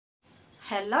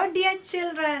Hello dear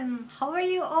children, how are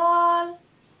you all?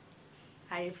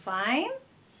 Are you fine?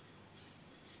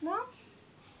 No?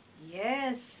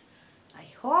 Yes, I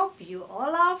hope you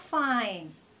all are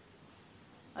fine.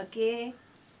 Okay,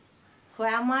 who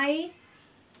am I?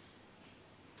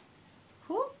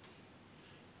 Who?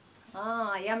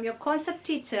 I am your concept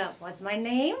teacher. What's my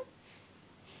name?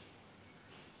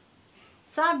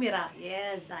 Sabira.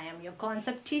 Yes, I am your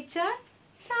concept teacher,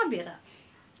 Sabira.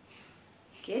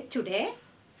 Okay, today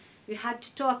we have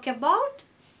to talk about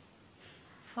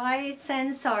 5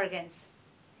 sense organs.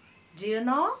 Do you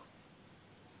know?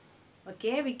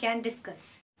 Okay, we can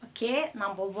discuss. Okay,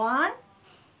 number 1,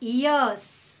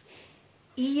 ears.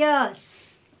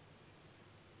 Ears.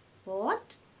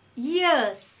 What?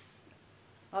 Ears.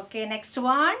 Okay, next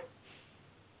one.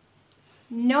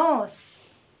 Nose.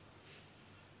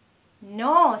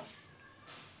 Nose.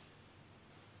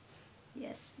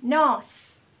 Yes, nose.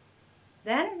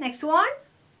 Then next one.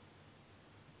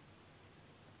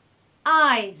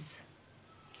 Eyes.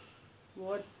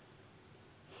 What?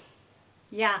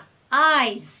 Yeah,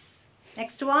 eyes.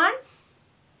 Next one.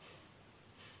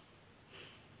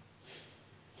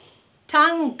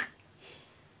 Tongue.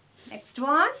 Next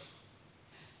one.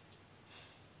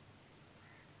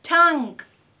 Tongue.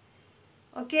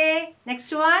 Okay,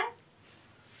 next one.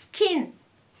 Skin.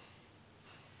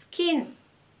 Skin.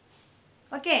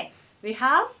 Okay, we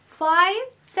have 5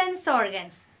 sense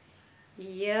organs.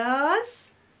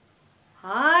 Ears,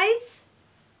 eyes,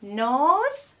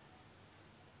 nose,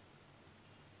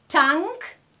 tongue,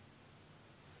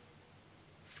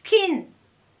 skin.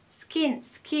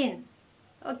 Skin.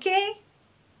 Okay?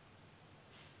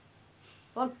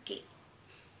 Okay.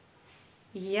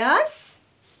 Ears,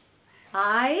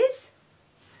 eyes,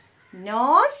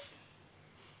 nose,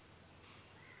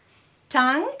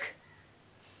 tongue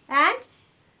and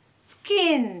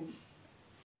skin.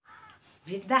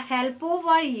 With the help of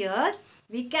our ears,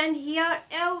 we can hear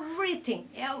everything.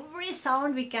 Every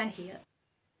sound we can hear.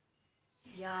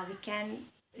 Yeah, we can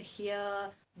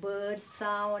hear bird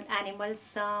sound, animal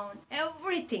sound,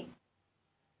 everything.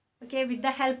 Okay, with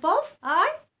the help of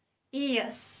our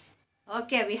ears.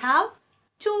 Okay, we have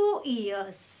 2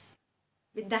 ears.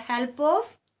 With the help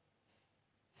of,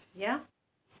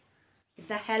 with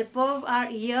the help of our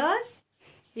ears,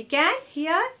 we can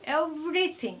hear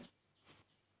everything.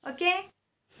 Okay,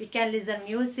 we can listen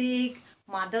music,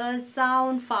 mother's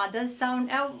sound, father's sound,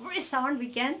 every sound we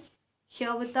can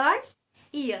hear with our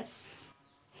ears.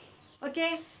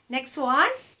 Okay, next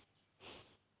one,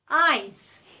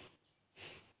 eyes.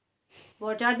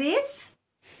 What are these?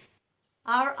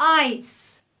 Our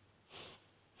eyes.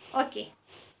 Okay,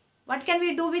 what can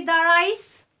we do with our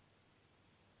eyes?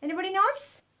 Anybody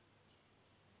knows?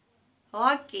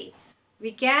 Okay,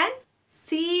 we can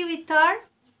see with our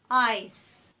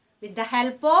eyes. With the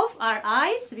help of our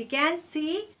eyes, we can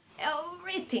see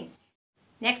everything.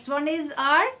 Next one is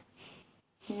our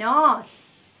nose.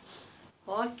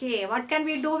 Okay, what can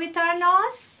we do with our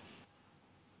nose?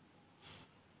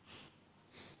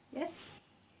 Yes?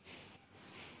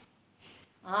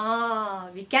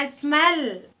 We can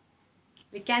smell.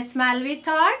 We can smell with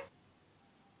our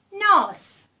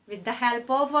nose. With the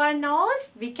help of our nose,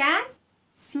 we can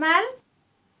smell.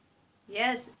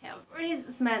 Yes, every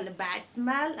smell, bad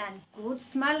smell and good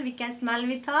smell, we can smell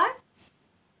with our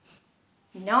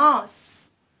nose.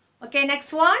 Okay,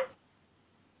 next one.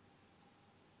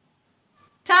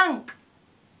 Tongue.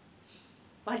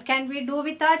 What can we do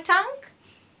with our tongue?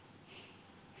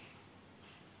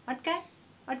 What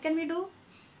can we do?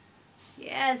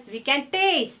 Yes, we can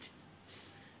taste.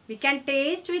 We can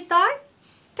taste with our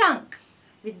tongue.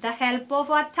 With the help of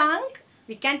our tongue,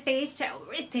 we can taste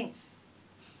everything.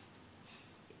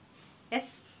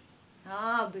 Yes.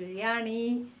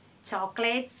 Biryani,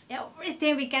 chocolates,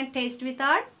 everything we can taste with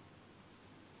our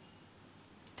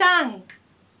tongue.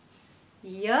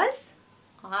 Ears,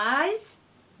 eyes,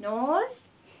 nose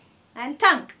and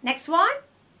tongue. Next one.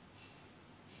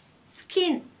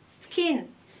 Skin.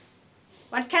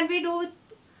 What can we do?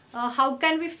 How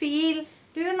can we feel?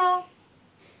 Do you know?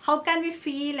 How can we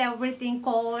feel everything,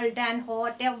 cold and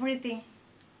hot, everything?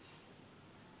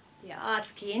 Yeah,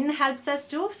 skin helps us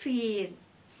to feel.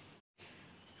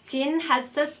 Skin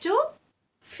helps us to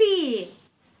feel.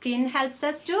 Skin helps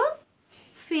us to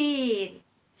feel.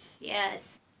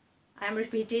 Yes, I am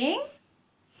repeating.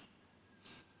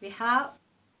 We have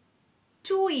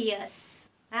 2 ears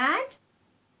and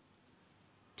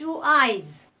 2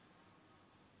 eyes,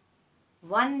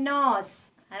 1 nose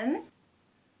and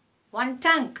 1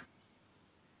 tongue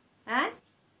and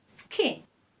skin.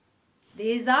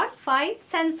 These are 5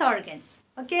 sense organs.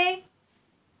 Okay?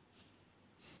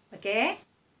 Okay?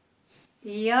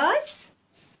 ears,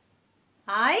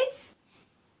 eyes,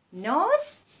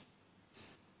 nose,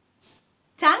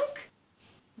 tongue,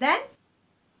 then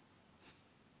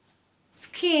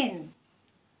skin.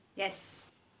 Yes.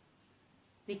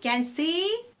 We can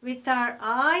see with our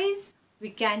eyes, we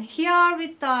can hear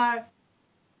with our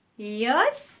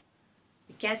ears,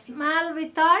 we can smell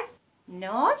with our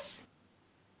nose,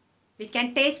 we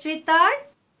can taste with our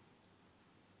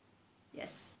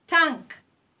tongue.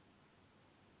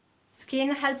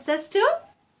 Skin helps us to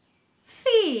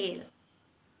feel.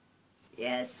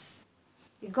 Yes,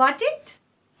 you got it?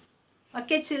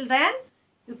 Okay, children,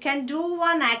 you can do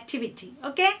one activity.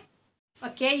 Okay?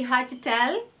 Okay, you have to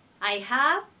tell, I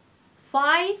have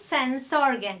 5 sense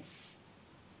organs.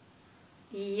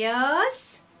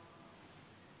 Ears,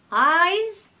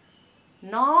 eyes,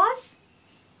 nose,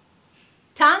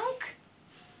 tongue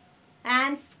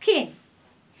and skin.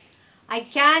 I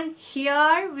can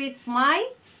hear with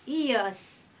my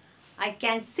ears. I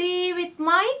can see with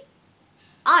my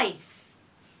eyes.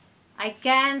 I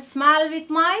can smell with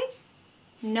my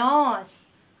nose.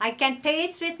 I can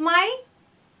taste with my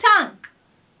tongue.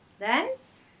 Then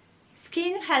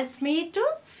skin helps me to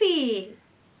feel.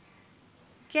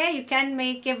 Okay, you can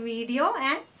make a video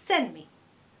and send me.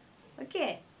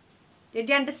 Okay, did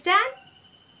you understand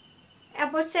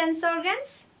about sense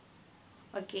organs?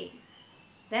 Okay,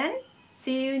 then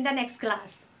see you in the next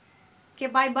class. Okay,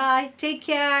 bye bye. Take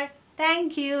care.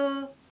 Thank you.